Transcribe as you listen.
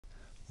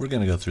We're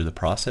going to go through the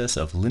process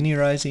of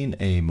linearizing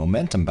a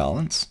momentum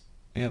balance.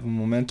 We have a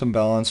momentum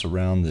balance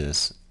around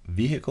this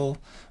vehicle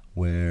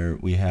where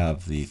we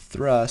have the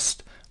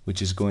thrust,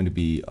 which is going to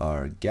be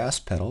our gas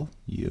pedal,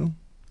 U,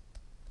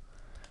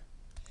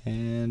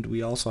 and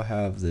we also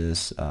have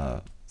this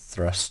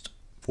thrust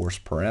force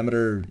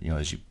parameter.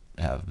 As you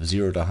have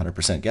 0 to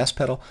 100% gas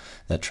pedal,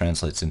 that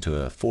translates into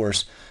a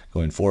force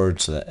going forward,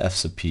 so that F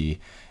sub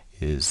P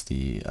is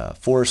the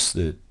force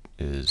that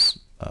is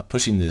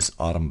pushing this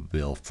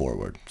automobile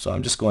forward. So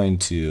I'm just going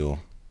to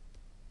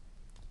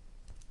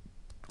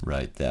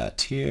write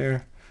that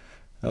here.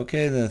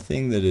 Okay, the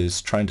thing that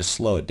is trying to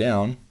slow it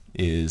down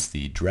is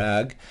the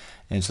drag,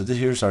 and so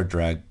here's our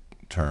drag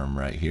term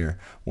right here.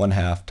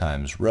 1/2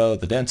 times rho,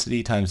 the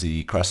density, times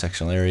the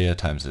cross-sectional area,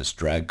 times this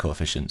drag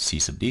coefficient C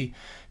sub d,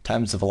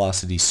 times the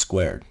velocity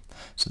squared.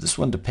 So this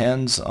one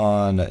depends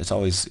on, it's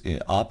always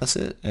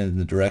opposite in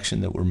the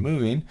direction that we're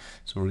moving,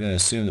 so we're going to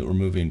assume that we're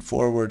moving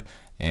forward,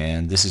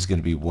 and this is going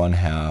to be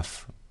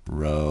 1/2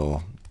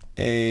 rho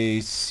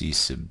A C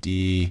sub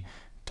d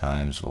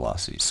times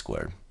velocity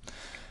squared.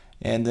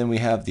 And then we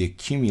have the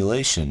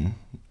accumulation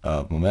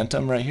of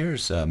momentum right here,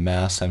 is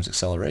mass times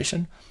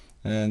acceleration,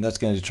 and that's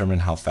going to determine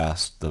how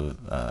fast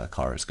the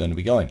car is going to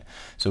be going.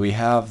 So we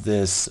have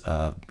this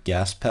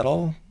gas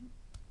pedal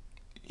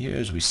here.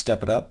 As we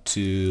step it up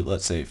to,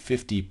 let's say,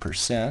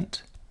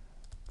 50%,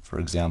 for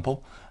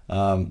example,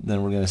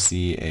 then we're going to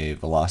see a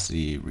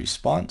velocity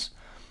response.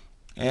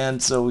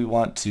 And so we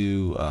want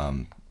to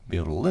be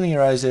able to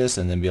linearize this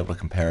and then be able to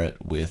compare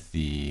it with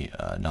the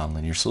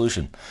nonlinear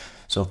solution.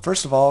 So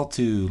first of all,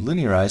 to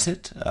linearize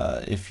it,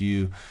 if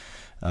you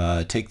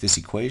take this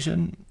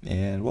equation,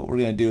 and what we're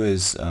going to do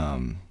is go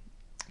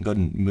ahead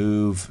and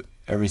move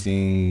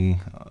everything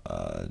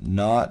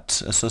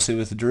not associated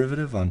with the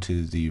derivative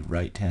onto the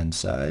right-hand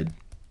side.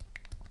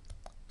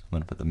 I'm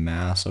going to put the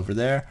mass over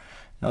there.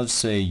 And I'll just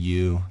say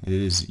u. It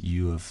is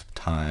u of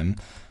time.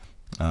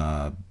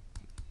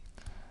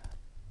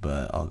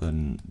 But I'll go ahead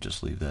and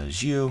just leave that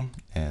as u,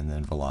 and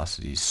then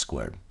velocity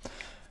squared,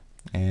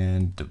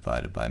 and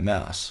divided by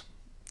mass.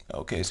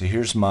 Okay, so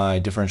here's my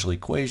differential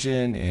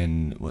equation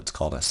in what's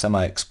called a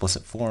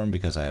semi-explicit form,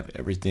 because I have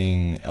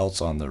everything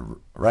else on the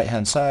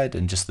right-hand side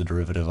and just the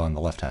derivative on the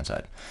left-hand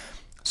side.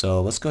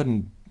 So let's go ahead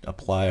and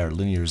apply our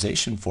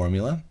linearization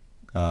formula.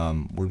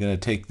 We're going to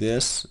take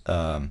this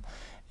and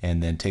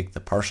then take the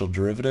partial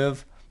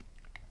derivative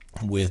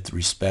with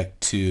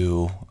respect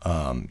to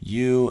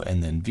u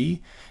and then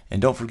v.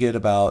 And don't forget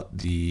about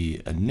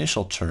the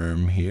initial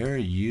term here,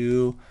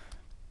 u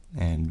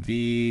and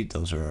v.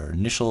 Those are our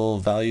initial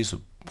values,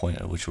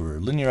 point at which we're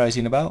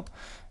linearizing about.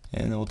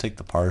 And then we'll take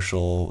the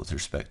partial with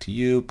respect to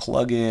u,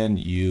 plug in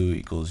u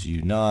equals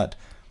u naught,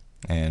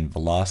 and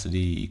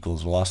velocity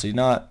equals velocity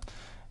naught,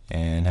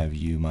 and have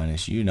u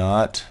minus u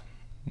naught.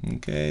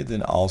 Okay,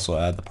 then also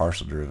add the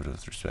partial derivative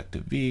with respect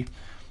to v,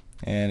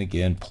 and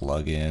again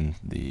plug in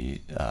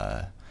the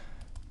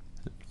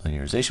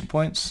linearization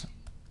points.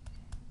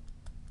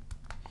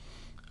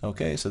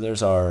 Okay, so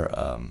there's our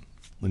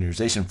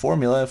linearization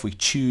formula. If we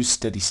choose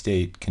steady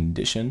state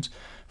conditions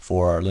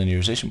for our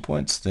linearization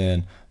points,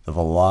 then the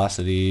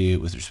velocity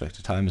with respect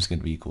to time is going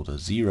to be equal to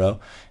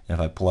 0. And if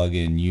I plug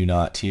in u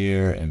naught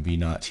here and v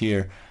naught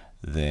here,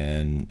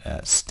 then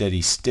at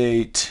steady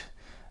state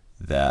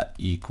that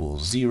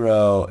equals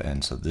 0,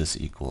 and so this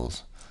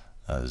equals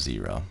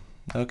 0.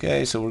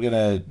 Okay, so we're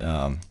going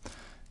to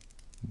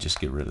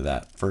just get rid of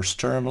that first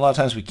term. A lot of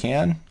times we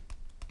can,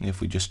 if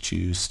we just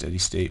choose steady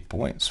state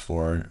points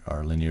for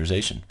our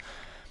linearization.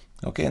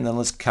 Okay, and then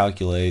let's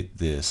calculate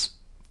this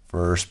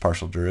first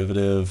partial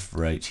derivative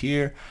right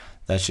here.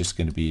 That's just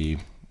going to be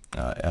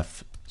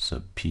f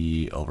sub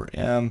p over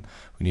m.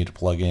 We need to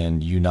plug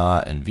in u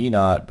naught and v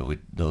naught, but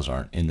those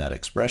aren't in that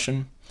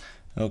expression.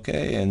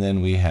 Okay, and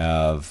then we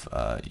have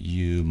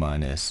u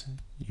minus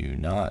u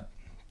naught.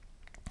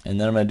 And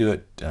then I'm going to do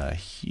it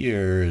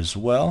here as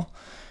well.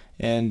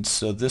 And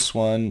so this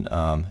one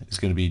is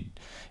going to be,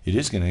 it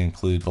is going to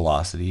include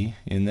velocity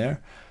in there.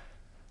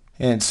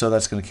 And so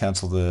that's going to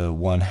cancel the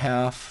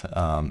 1/2,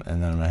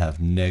 and then I'm going to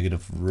have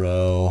negative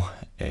rho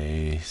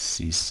a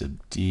c sub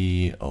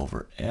d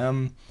over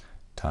m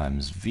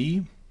times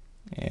v,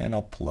 and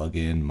I'll plug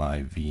in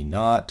my v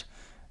naught,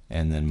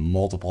 and then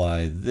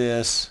multiply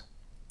this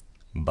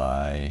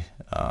by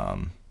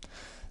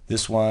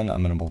this one.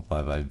 I'm going to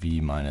multiply by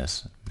v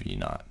minus v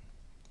naught.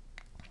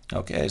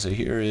 Okay, so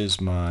here is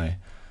my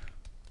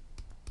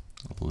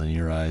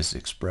linearized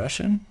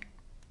expression.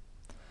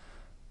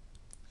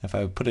 If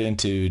I put it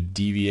into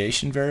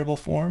deviation variable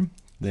form,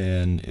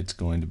 then it's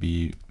going to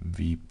be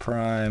v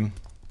prime,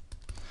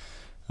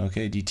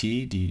 okay,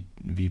 dt,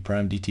 v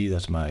prime dt,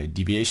 that's my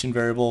deviation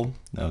variable.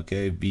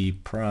 Okay, v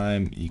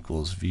prime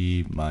equals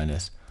v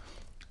minus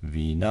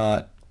v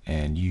naught,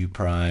 and u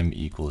prime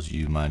equals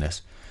u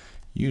minus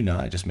u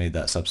naught. I just made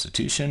that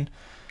substitution.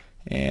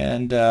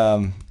 And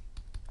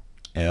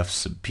f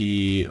sub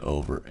p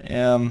over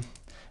m,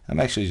 I'm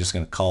actually just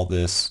going to call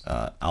this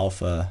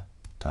alpha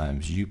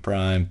times u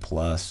prime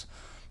plus,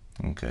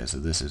 okay, so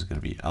this is going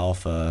to be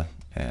alpha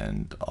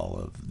and all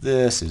of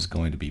this is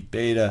going to be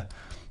beta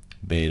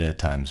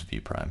times v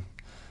prime.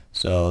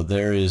 So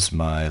there is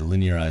my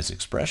linearized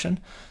expression.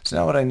 So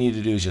now what I need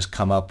to do is just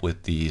come up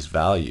with these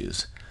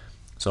values.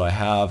 So I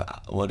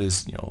have what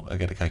is, I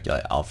got to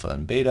calculate alpha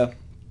and beta.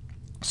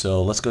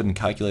 So let's go ahead and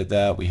calculate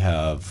that. We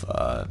have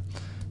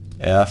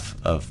f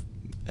of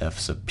f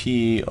sub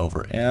p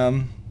over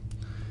m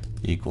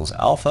equals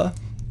alpha,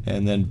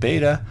 and then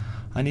beta,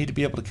 I need to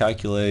be able to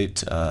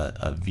calculate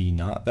a v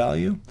naught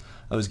value.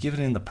 I was given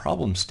in the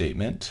problem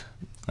statement.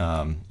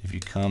 If you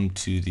come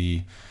to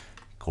the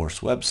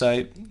course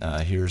website,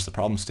 here's the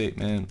problem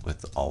statement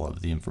with all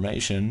of the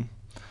information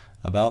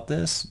about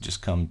this.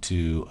 Just come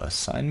to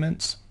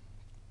assignments,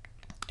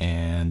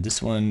 and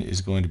this one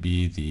is going to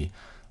be the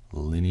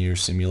linear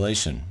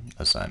simulation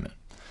assignment.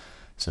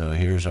 So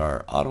here's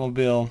our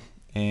automobile,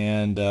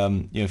 and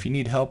if you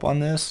need help on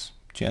this,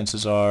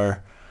 chances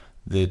are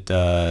that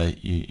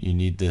you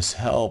need this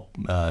help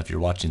if you're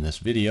watching this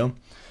video.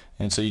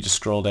 And so you just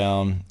scroll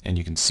down and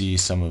you can see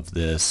some of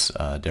this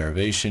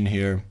derivation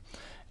here,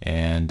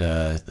 and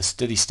the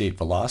steady state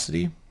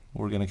velocity,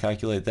 we're going to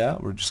calculate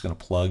that. We're just going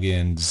to plug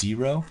in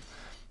 0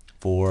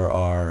 for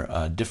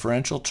our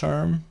differential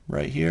term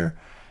right here,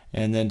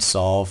 and then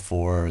solve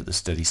for the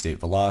steady state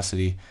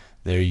velocity.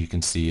 There you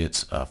can see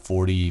it's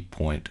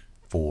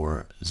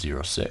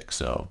 40.406,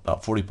 so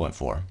about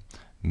 40.4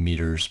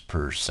 meters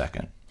per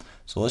second.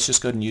 So let's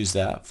just go ahead and use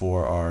that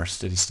for our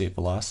steady state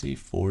velocity,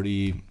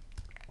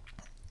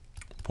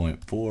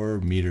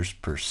 40.4 meters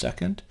per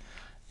second.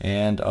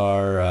 And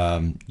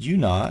our u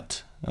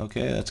naught,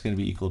 okay, that's going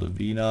to be equal to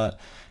v naught.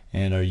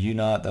 And our u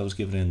naught, that was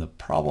given in the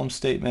problem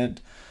statement.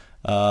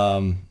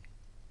 Let's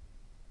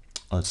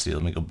see,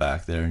 let me go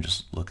back there and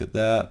just look at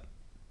that.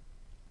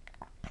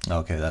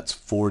 Okay, that's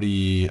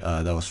 40,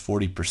 that was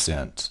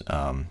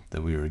 40%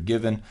 that we were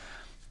given.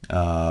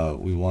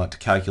 We want to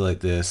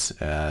calculate this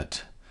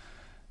at,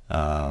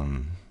 let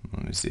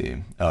me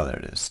see, oh, there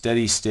it is,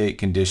 steady state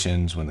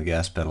conditions when the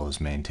gas pedal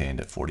is maintained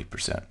at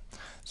 40%.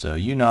 So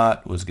u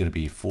naught was going to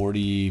be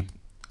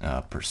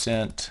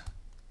 40%.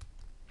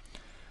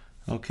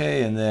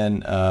 Okay, and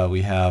then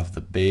we have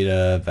the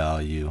beta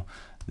value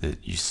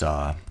that you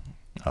saw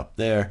up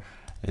there.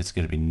 It's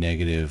going to be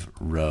negative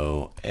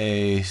rho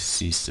a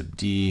c sub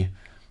d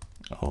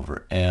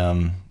over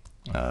m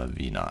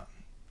v naught.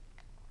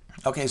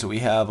 Okay, so we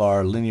have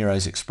our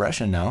linearized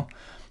expression now,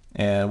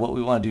 and what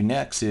we want to do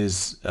next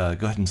is go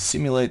ahead and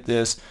simulate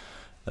this,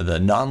 the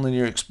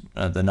nonlinear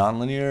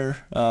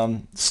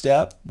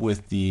step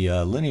with the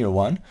linear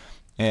one,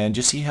 and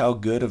just see how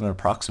good of an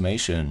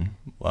approximation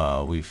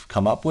we've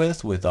come up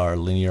with our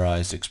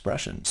linearized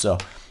expression. So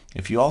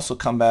if you also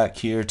come back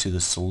here to the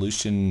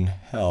solution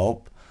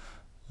help,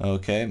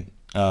 okay,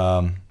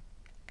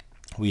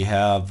 we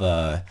have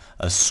a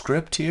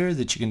script here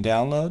that you can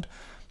download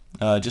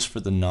just for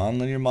the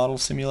nonlinear model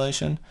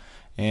simulation,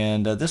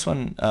 and this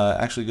one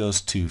actually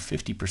goes to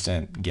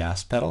 50%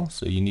 gas pedal,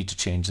 so you need to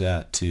change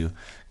that to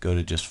go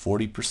to just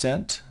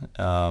 40%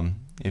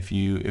 if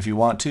you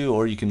want to,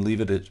 or you can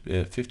leave it at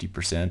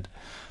 50%,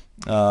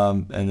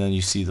 and then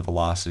you see the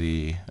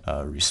velocity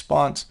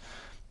response.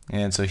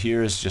 And so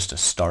here is just a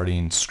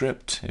starting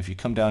script. If you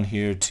come down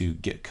here to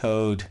get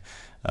code,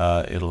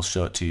 it'll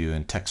show it to you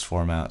in text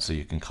format, so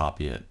you can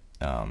copy it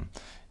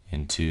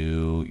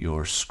into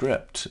your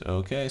script.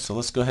 Okay, so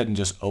let's go ahead and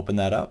just open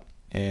that up,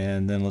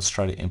 and then let's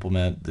try to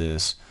implement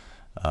this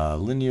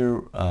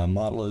linear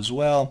model as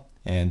well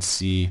and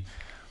see.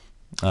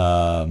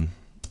 Okay,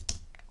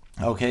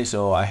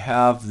 so I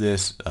have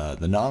this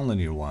the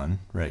nonlinear one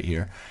right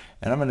here,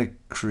 and I'm going to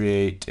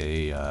create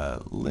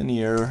a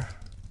linear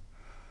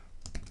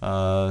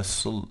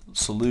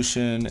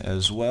solution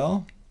as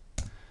well.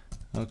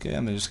 Okay,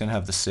 I'm just going to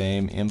have the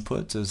same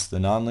inputs as the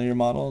nonlinear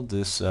model.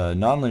 This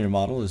nonlinear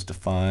model is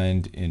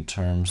defined in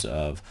terms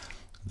of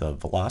the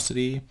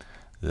velocity,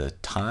 the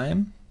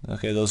time.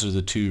 Okay, those are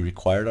the two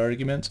required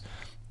arguments.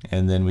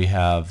 And then we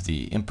have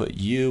the input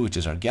u, which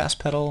is our gas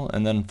pedal,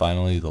 and then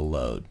finally the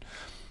load.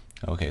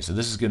 Okay, so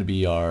this is going to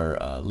be our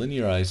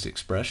linearized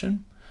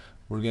expression.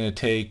 We're going to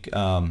take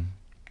I'm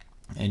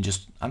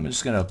just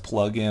going to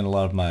plug in a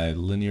lot of my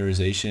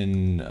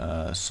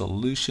linearization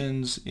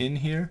solutions in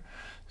here.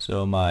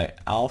 So my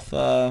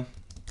alpha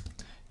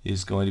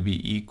is going to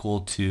be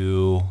equal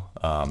to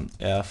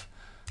f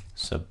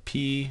sub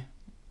p,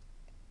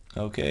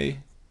 okay,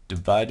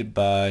 divided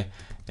by,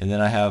 and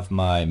then I have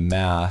my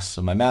mass.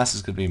 So my mass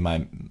is going to be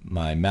my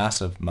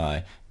mass of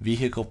my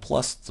vehicle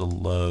plus the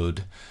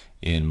load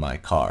in my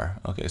car.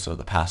 Okay, so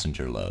the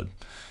passenger load.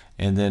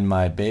 And then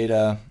my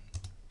beta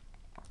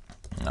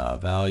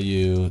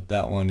value,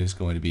 that one is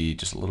going to be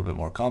just a little bit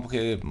more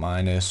complicated,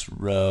 minus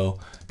rho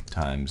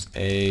times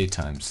a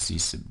times c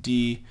sub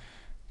d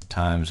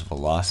times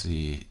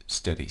velocity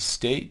steady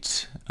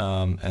state,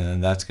 and then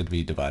that's going to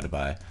be divided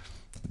by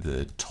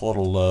the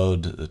total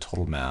load. The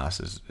total mass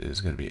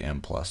is going to be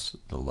m plus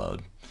the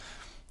load.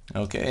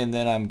 Okay, and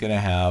then I'm going to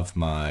have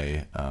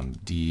my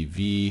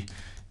dv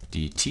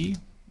dt,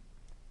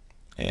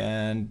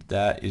 and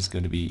that is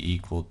going to be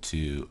equal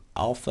to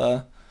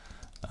alpha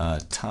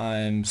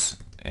times,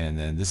 and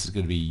then this is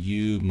going to be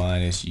u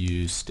minus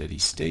u steady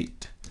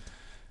state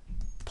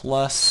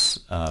plus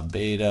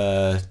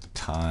beta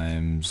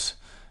times,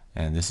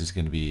 and this is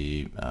going to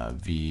be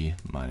v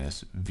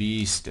minus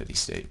v steady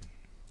state.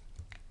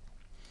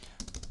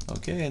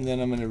 Okay, and then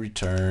I'm going to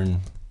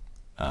return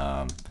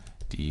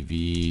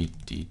dv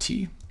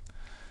dt.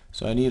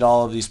 So I need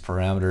all of these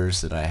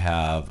parameters that I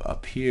have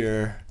up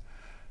here,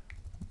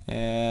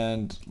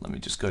 and let me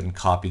just go ahead and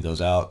copy those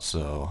out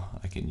so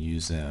I can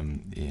use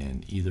them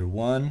in either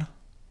one.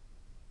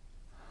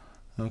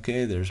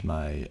 Okay, there's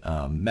my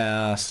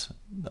mass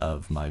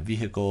of my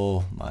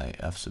vehicle, my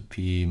f sub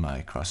p,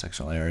 my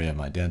cross-sectional area,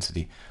 my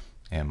density,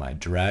 and my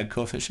drag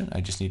coefficient.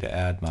 I just need to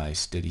add my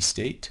steady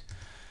state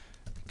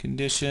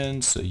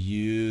condition. So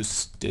u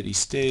steady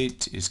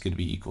state is going to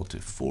be equal to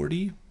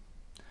 40,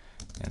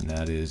 and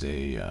that is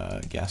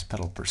a gas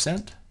pedal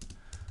percent.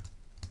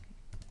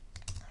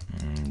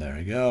 There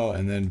we go.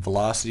 And then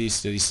velocity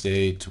steady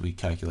state, we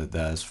calculate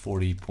that as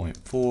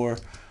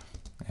 40.4,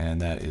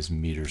 and that is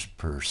meters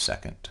per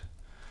second.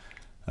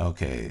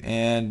 Okay,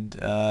 and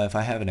if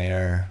I have an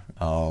error,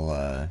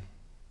 I'll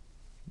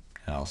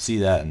see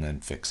that and then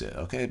fix it.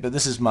 Okay, but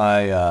this is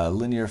my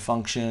linear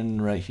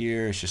function right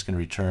here. It's just going to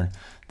return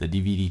the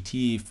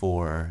dv/dt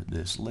for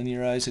this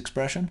linearized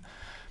expression.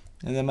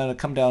 And then I'm going to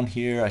come down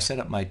here. I set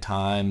up my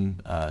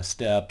time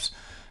steps.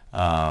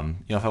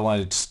 If I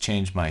wanted to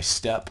change my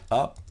step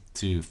up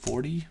to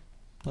 40,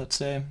 let's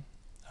say,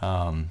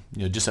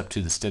 just up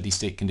to the steady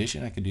state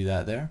condition, I could do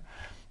that there.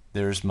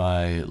 There's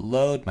my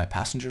load, my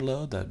passenger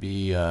load. That'd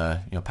be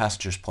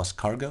passengers plus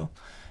cargo.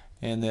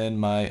 And then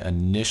my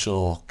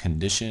initial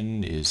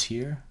condition is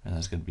here, and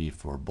that's going to be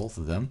for both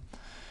of them.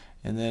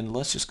 And then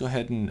let's just go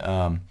ahead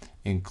and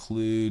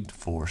include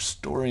for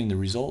storing the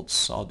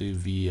results. I'll do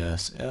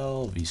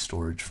VSL,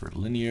 vStorage for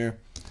linear,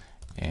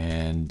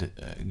 and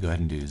go ahead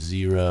and do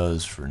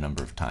zeros for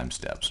number of time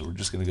steps. So we're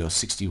just going to go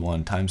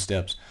 61 time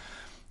steps,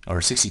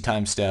 or 60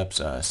 time steps,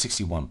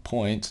 61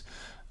 points,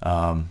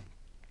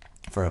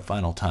 for a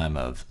final time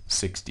of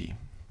 60.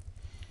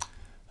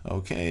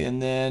 Okay,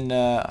 and then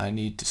I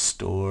need to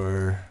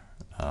store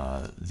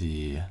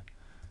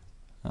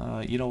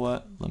you know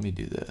what, let me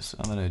do this.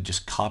 I'm going to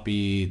just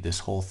copy this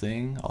whole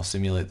thing. I'll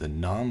simulate the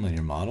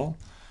nonlinear model,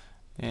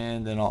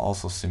 and then I'll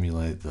also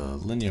simulate the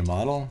linear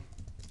model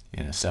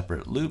in a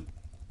separate loop,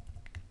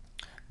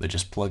 but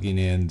just plugging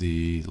in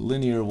the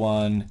linear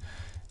one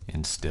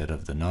instead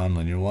of the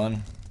nonlinear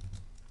one,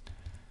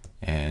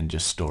 and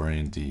just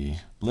storing the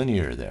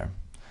linear there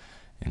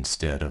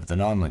instead of the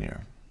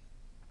nonlinear.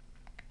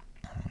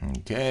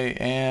 Okay,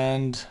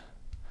 and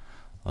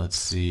let's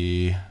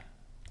see.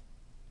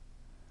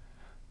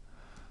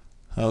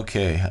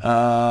 Okay,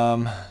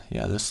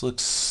 yeah, this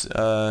looks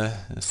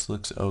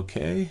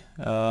okay.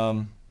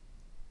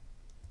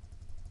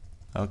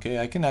 Okay,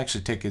 I can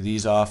actually take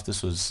these off.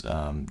 This was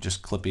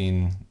just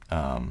clipping.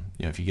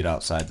 If you get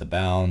outside the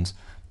bounds,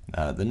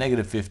 the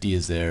 -50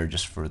 is there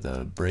just for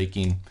the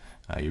braking.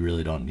 You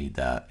really don't need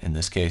that in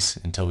this case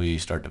until we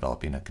start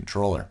developing a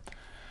controller.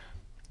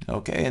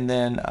 Okay, and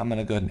then I'm going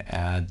to go ahead and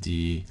add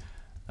the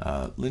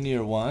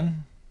linear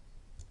one.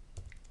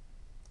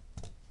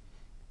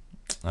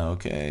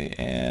 Okay,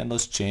 and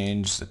let's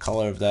change the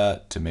color of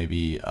that to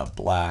maybe a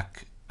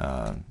black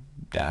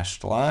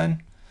dashed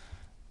line.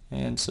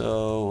 And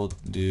so we'll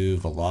do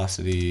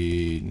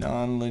velocity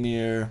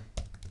nonlinear,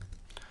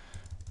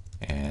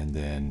 and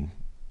then,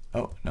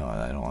 oh no,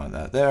 I don't want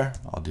that there.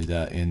 I'll do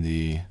that in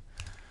the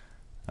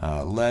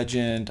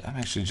legend. I'm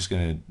actually just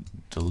going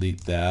to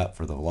delete that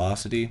for the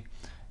velocity,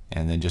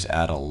 and then just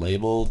add a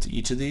label to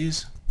each of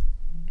these.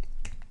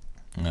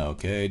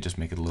 Okay, just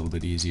make it a little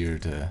bit easier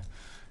to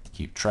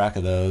keep track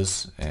of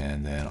those,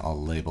 and then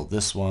I'll label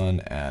this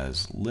one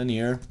as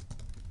linear.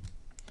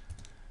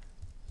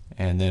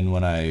 And then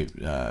when I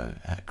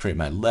create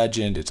my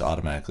legend, it's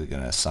automatically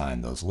going to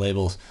assign those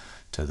labels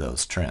to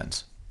those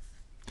trends.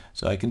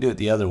 So I can do it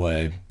the other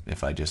way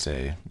if I just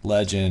say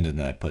legend and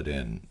then I put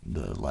in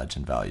the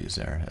legend values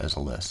there as a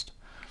list.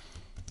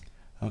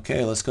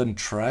 Okay, let's go ahead and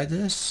try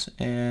this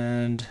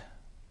and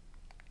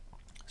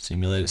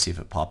simulate it, see if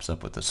it pops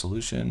up with the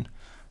solution.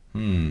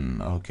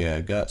 Okay,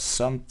 I've got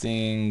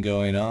something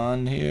going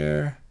on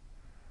here.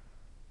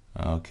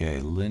 Okay,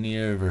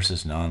 linear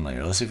versus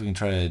nonlinear. Let's see if we can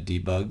try to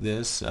debug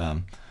this.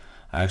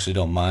 I actually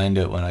don't mind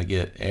it when I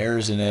get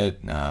errors in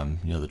it.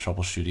 The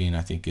troubleshooting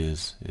I think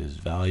is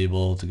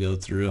valuable to go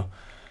through.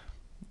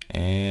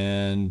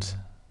 And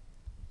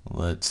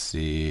let's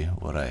see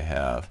what I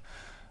have.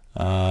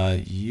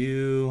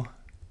 U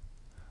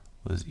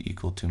was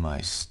equal to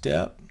my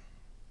step.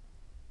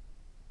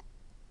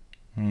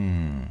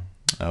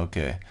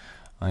 Okay,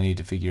 I need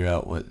to figure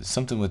out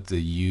something with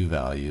the U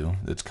value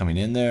that's coming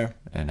in there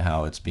and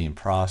how it's being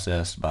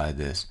processed by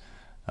this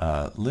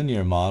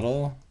linear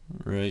model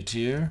right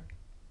here.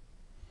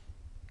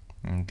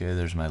 Okay,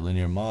 there's my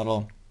linear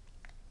model,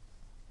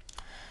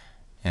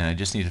 and I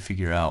just need to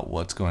figure out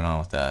what's going on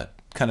with that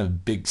kind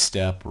of big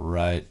step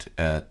right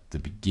at the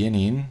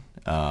beginning.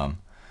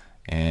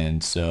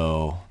 And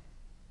so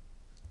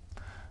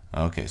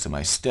Okay, so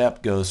my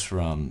step goes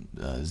from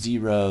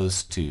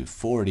zeros to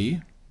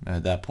 40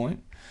 at that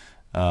point.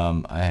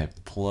 I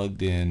have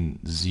plugged in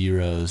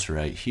zeros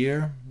right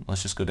here.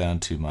 Let's just go down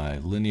to my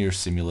linear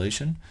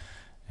simulation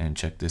and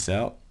check this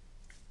out.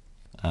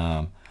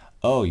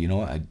 Oh, you know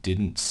what? I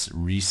didn't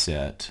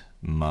reset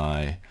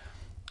my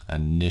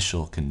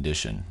initial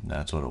condition.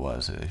 That's what it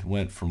was. It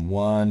went from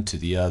one to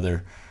the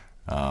other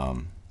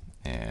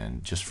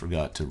and just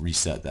forgot to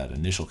reset that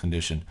initial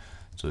condition.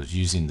 So it's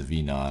using the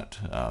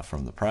V0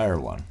 from the prior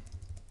one.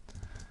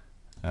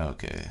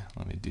 Okay,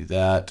 let me do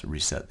that,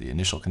 reset the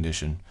initial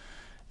condition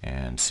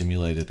and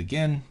simulate it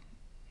again.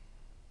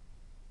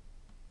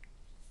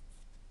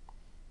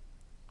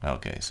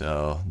 Okay,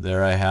 so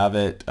there I have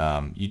it.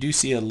 You do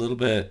see a little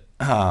bit,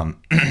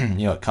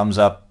 it comes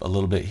up a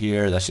little bit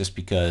here. That's just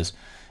because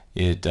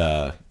it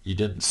you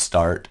didn't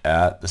start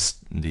at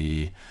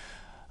the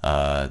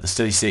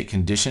steady state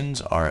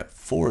conditions are at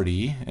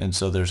 40, and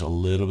so there's a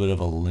little bit of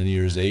a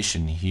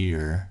linearization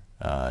here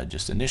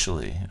just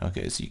initially.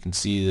 Okay, so you can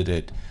see that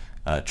it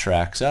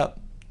tracks up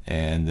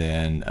and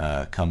then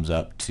comes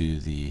up to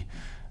the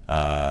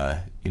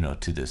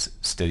to this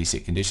steady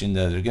state condition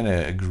that they're going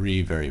to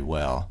agree very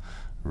well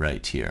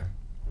right here.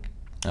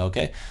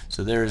 Okay,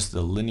 so there's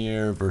the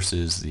linear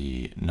versus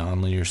the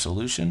nonlinear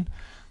solution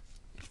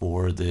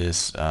for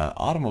this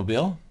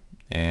automobile,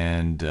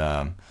 and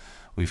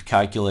we've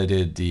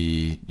calculated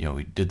the,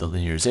 we did the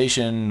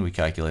linearization, we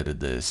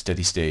calculated the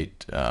steady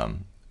state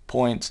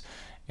points,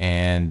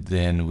 and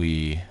then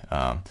we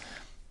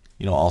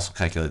also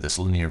calculate this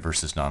linear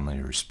versus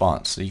nonlinear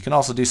response. So you can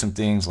also do some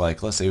things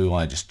like, let's say we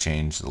want to just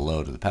change the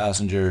load of the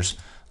passengers.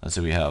 Let's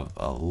say we have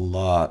a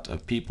lot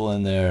of people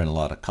in there and a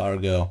lot of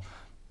cargo,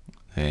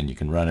 and you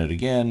can run it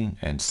again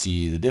and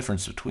see the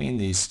difference between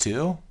these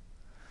two.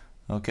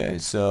 Okay,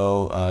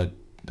 so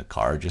the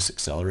car just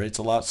accelerates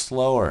a lot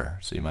slower,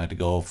 so you might have to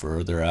go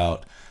further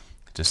out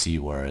to see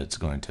where it's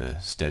going to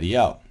steady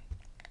out.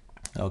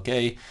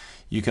 Okay,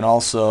 you can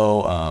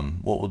also,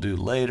 what we'll do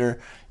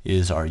later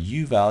is our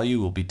U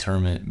value will be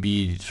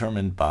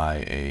determined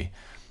by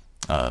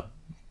a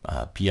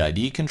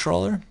PID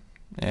controller,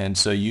 and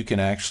so you can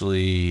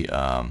actually,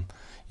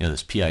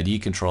 this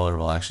PID controller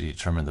will actually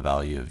determine the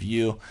value of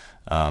U.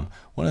 One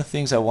of the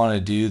things I want to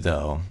do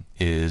though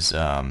is,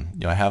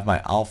 I have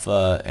my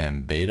alpha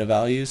and beta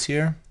values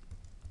here.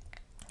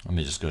 Let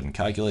me just go ahead and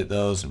calculate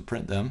those and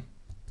print them.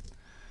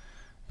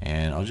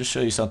 And I'll just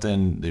show you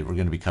something that we're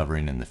going to be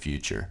covering in the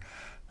future.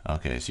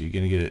 Okay, so you're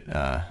going to get it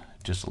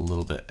just a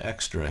little bit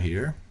extra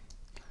here.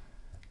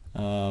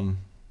 Let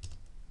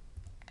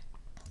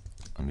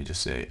me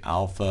just say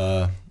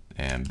alpha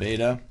and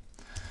beta.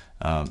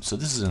 So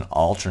this is an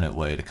alternate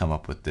way to come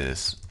up with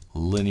this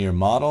linear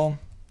model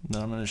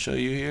that I'm going to show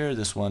you here.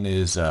 This one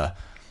is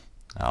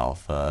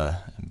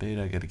alpha and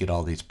beta. I got to get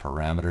all these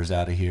parameters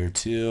out of here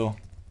too,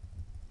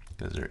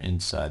 because they're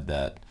inside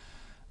that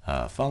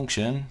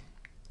function.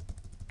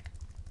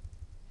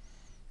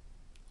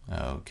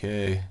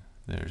 Okay,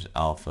 there's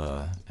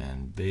alpha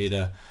and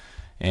beta,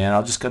 and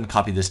I'll just go and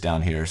copy this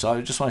down here. So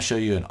I just want to show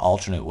you an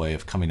alternate way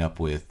of coming up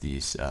with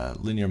these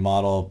linear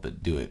model,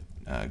 but do it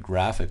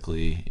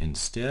graphically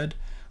instead.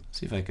 Let's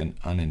see if I can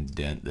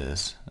unindent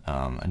this.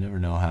 I never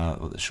know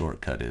what the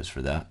shortcut is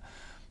for that.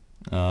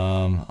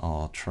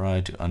 I'll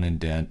try to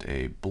unindent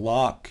a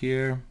block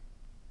here.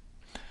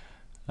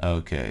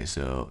 Okay,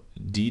 so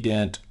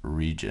dedent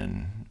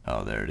region.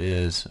 Oh, there it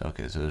is.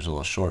 Okay, so there's a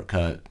little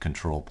shortcut,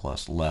 Control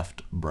plus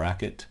left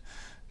bracket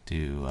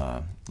to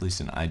at least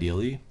an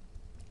IDLE.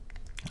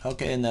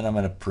 Okay, and then I'm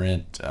going to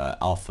print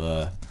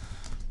alpha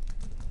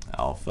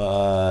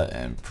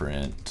and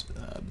print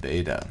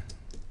beta.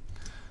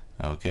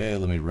 Okay,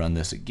 let me run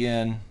this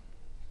again.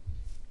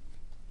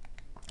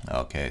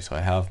 Okay, so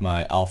I have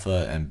my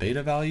alpha and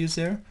beta values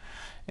there.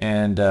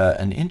 And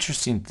an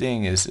interesting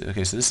thing is,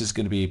 okay, so this is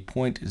going to be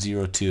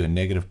 0.02 and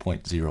negative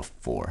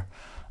 0.04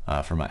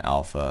 for my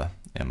alpha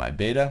and my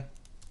beta.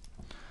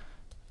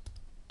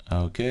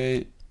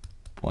 Okay,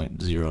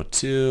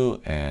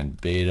 0.02 and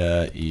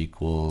beta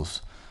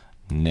equals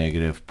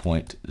negative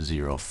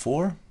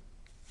 0.04.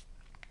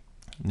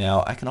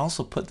 Now I can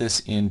also put this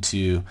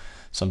into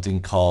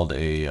something called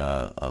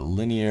a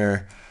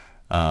linear,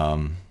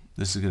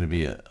 this is going to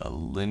be a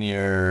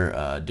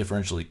linear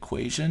differential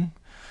equation.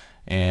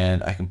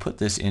 And I can put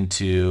this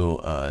into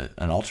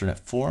an alternate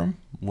form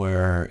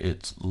where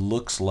it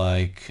looks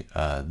like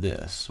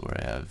this, where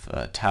I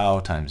have tau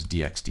times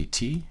dx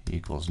dt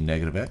equals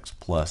negative x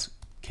plus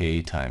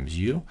k times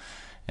u.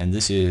 And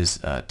this is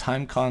a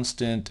time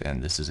constant,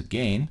 and this is a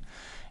gain.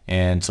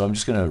 And so I'm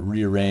just going to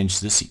rearrange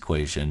this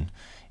equation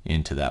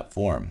into that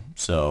form.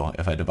 So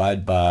if I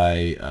divide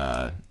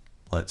by,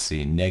 let's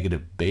see,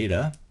 negative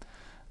beta,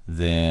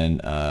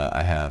 then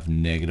I have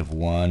negative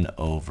 1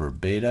 over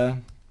beta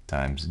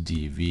times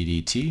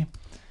dv dt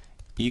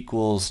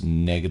equals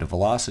negative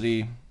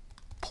velocity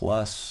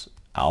plus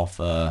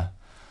alpha,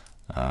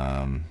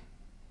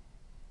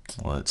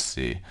 let's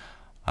see,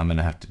 I'm going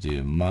to have to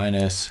do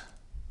minus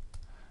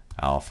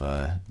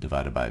alpha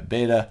divided by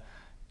beta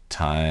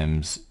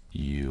times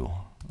u.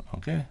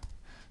 Okay,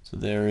 So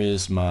there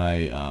is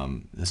my,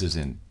 this is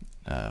in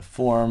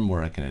form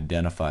where I can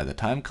identify the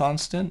time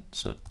constant.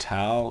 So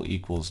tau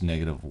equals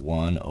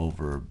 -1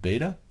 over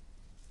beta.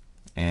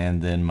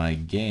 And then my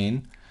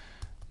gain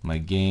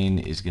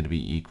is going to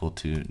be equal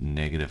to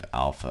negative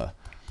alpha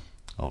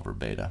over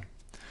beta.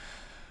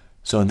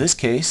 So in this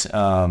case,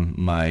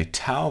 my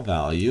tau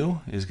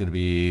value is going to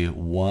be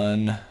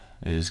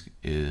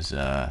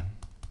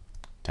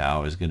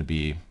tau is going to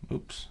be,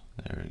 oops,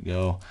 there we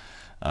go,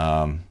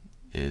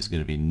 is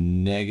going to be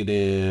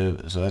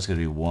negative, so that's going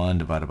to be 1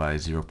 divided by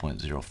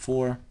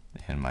 0.04,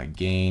 and my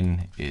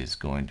gain is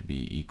going to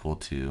be equal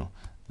to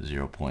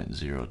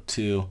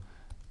 0.02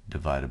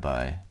 divided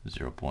by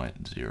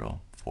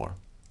 0.04.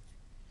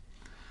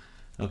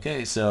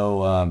 Okay,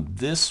 so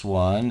this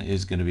one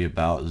is going to be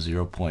about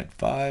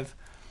 0.5,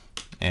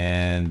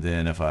 and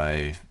then if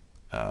I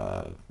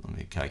let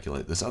me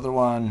calculate this other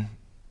one.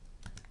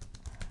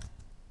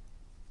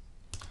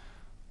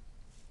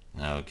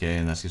 Okay,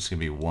 and that's just going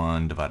to be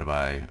 1 divided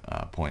by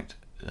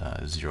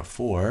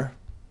 0.04.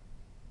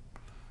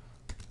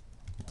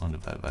 1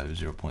 divided by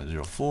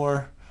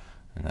 0.04,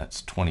 and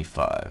that's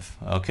 25.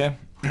 Okay.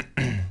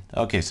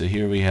 Okay, so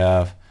here we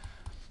have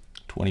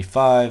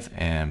 25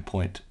 and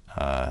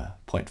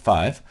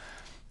 0.5,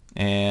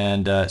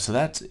 and so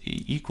that's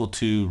equal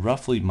to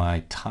roughly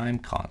my time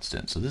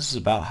constant. So this is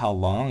about how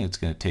long it's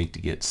going to take to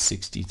get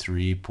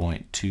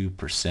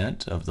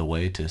 63.2% of the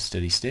way to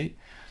steady state.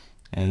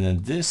 And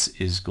then this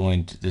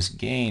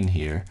gain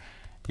here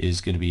is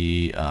going to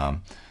be a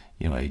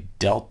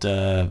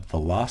delta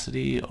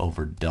velocity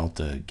over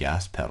delta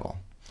gas pedal.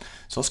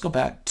 So let's go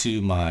back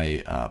to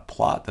my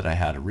plot that I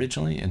had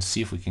originally and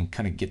see if we can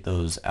kind of get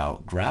those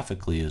out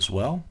graphically as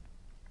well.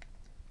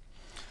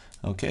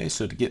 Okay,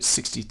 so to get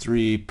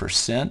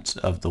 63%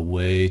 of the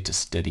way to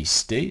steady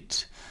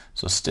state,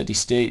 so steady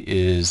state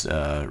is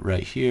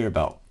right here,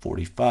 about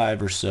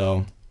 45 or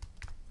so.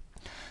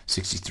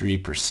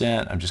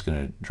 63%, I'm just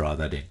going to draw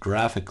that in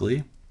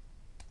graphically.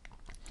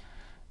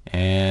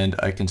 And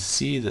I can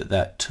see that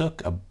that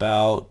took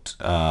about,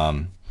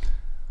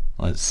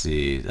 let's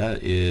see,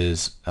 that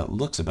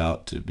looks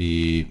about to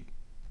be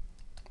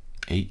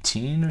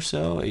 18 or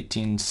so,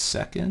 18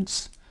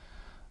 seconds.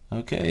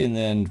 Okay, and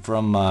then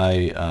from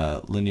my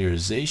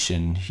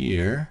linearization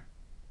here,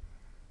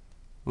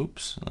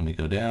 oops, let me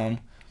go down.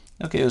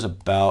 Okay, it was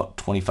about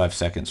 25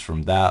 seconds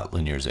from that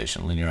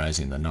linearization,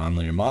 linearizing the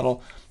nonlinear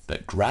model.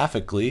 But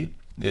graphically,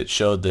 it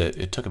showed that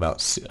it took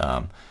about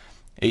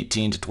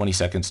 18 to 20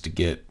 seconds to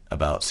get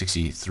about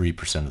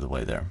 63% of the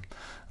way there.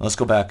 Let's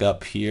go back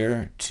up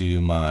here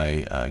to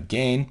my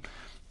gain.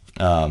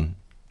 So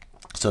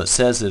it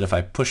says that if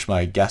I push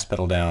my gas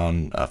pedal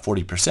down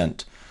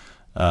 40%,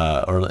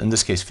 or in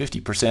this case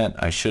 50%,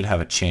 I should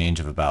have a change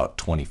of about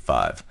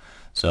 25.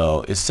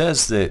 So it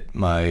says that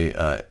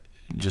my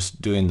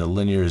just doing the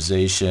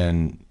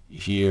linearization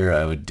here,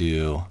 I would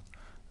do,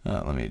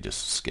 let me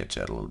just sketch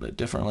that a little bit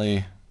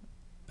differently.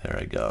 There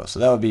I go. So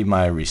that would be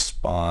my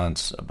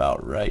response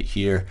about right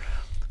here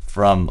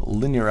from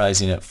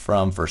linearizing it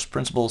from first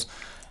principles.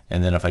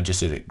 And then if I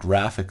just did it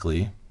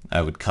graphically,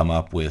 I would come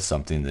up with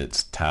something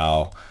that's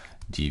tau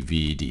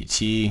dv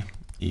dt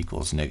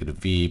equals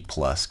 -v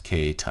plus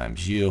k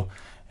times u.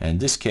 And in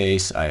this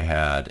case, I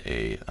had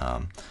a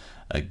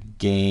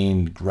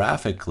gain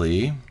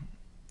graphically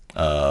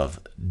of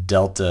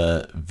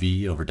delta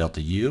v over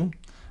delta u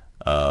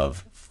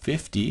of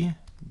 50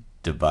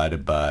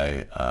 divided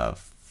by,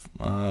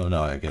 oh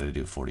no, I got to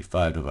do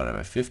 45 divided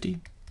by 50.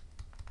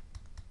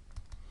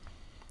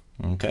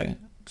 Okay,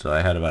 so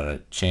I had about a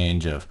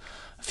change of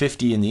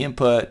 50 in the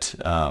input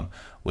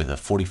with a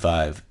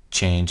 45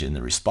 change in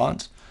the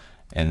response.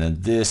 And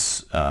then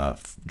this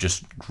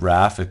just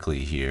graphically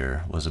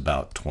here was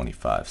about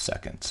 25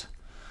 seconds.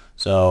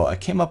 So I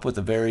came up with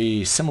a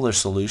very similar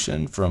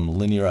solution from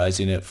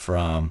linearizing it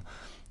from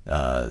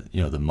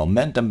the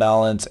momentum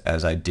balance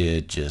as I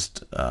did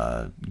just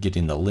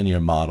getting the linear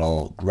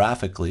model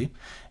graphically,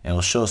 and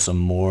we'll show some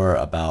more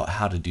about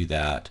how to do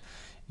that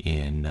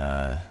in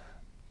the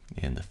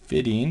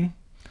fitting.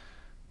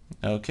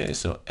 Okay,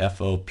 so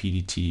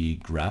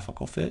FOPDT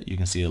graphical fit, you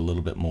can see a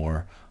little bit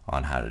more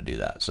on how to do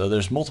that. So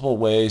there's multiple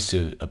ways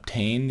to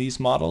obtain these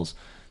models.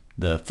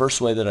 The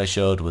first way that I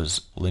showed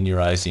was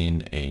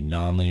linearizing a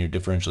nonlinear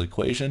differential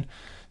equation.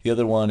 The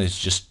other one is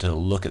just to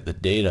look at the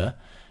data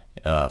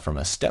from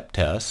a step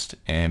test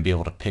and be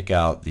able to pick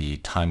out the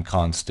time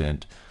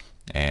constant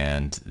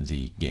and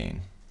the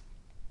gain.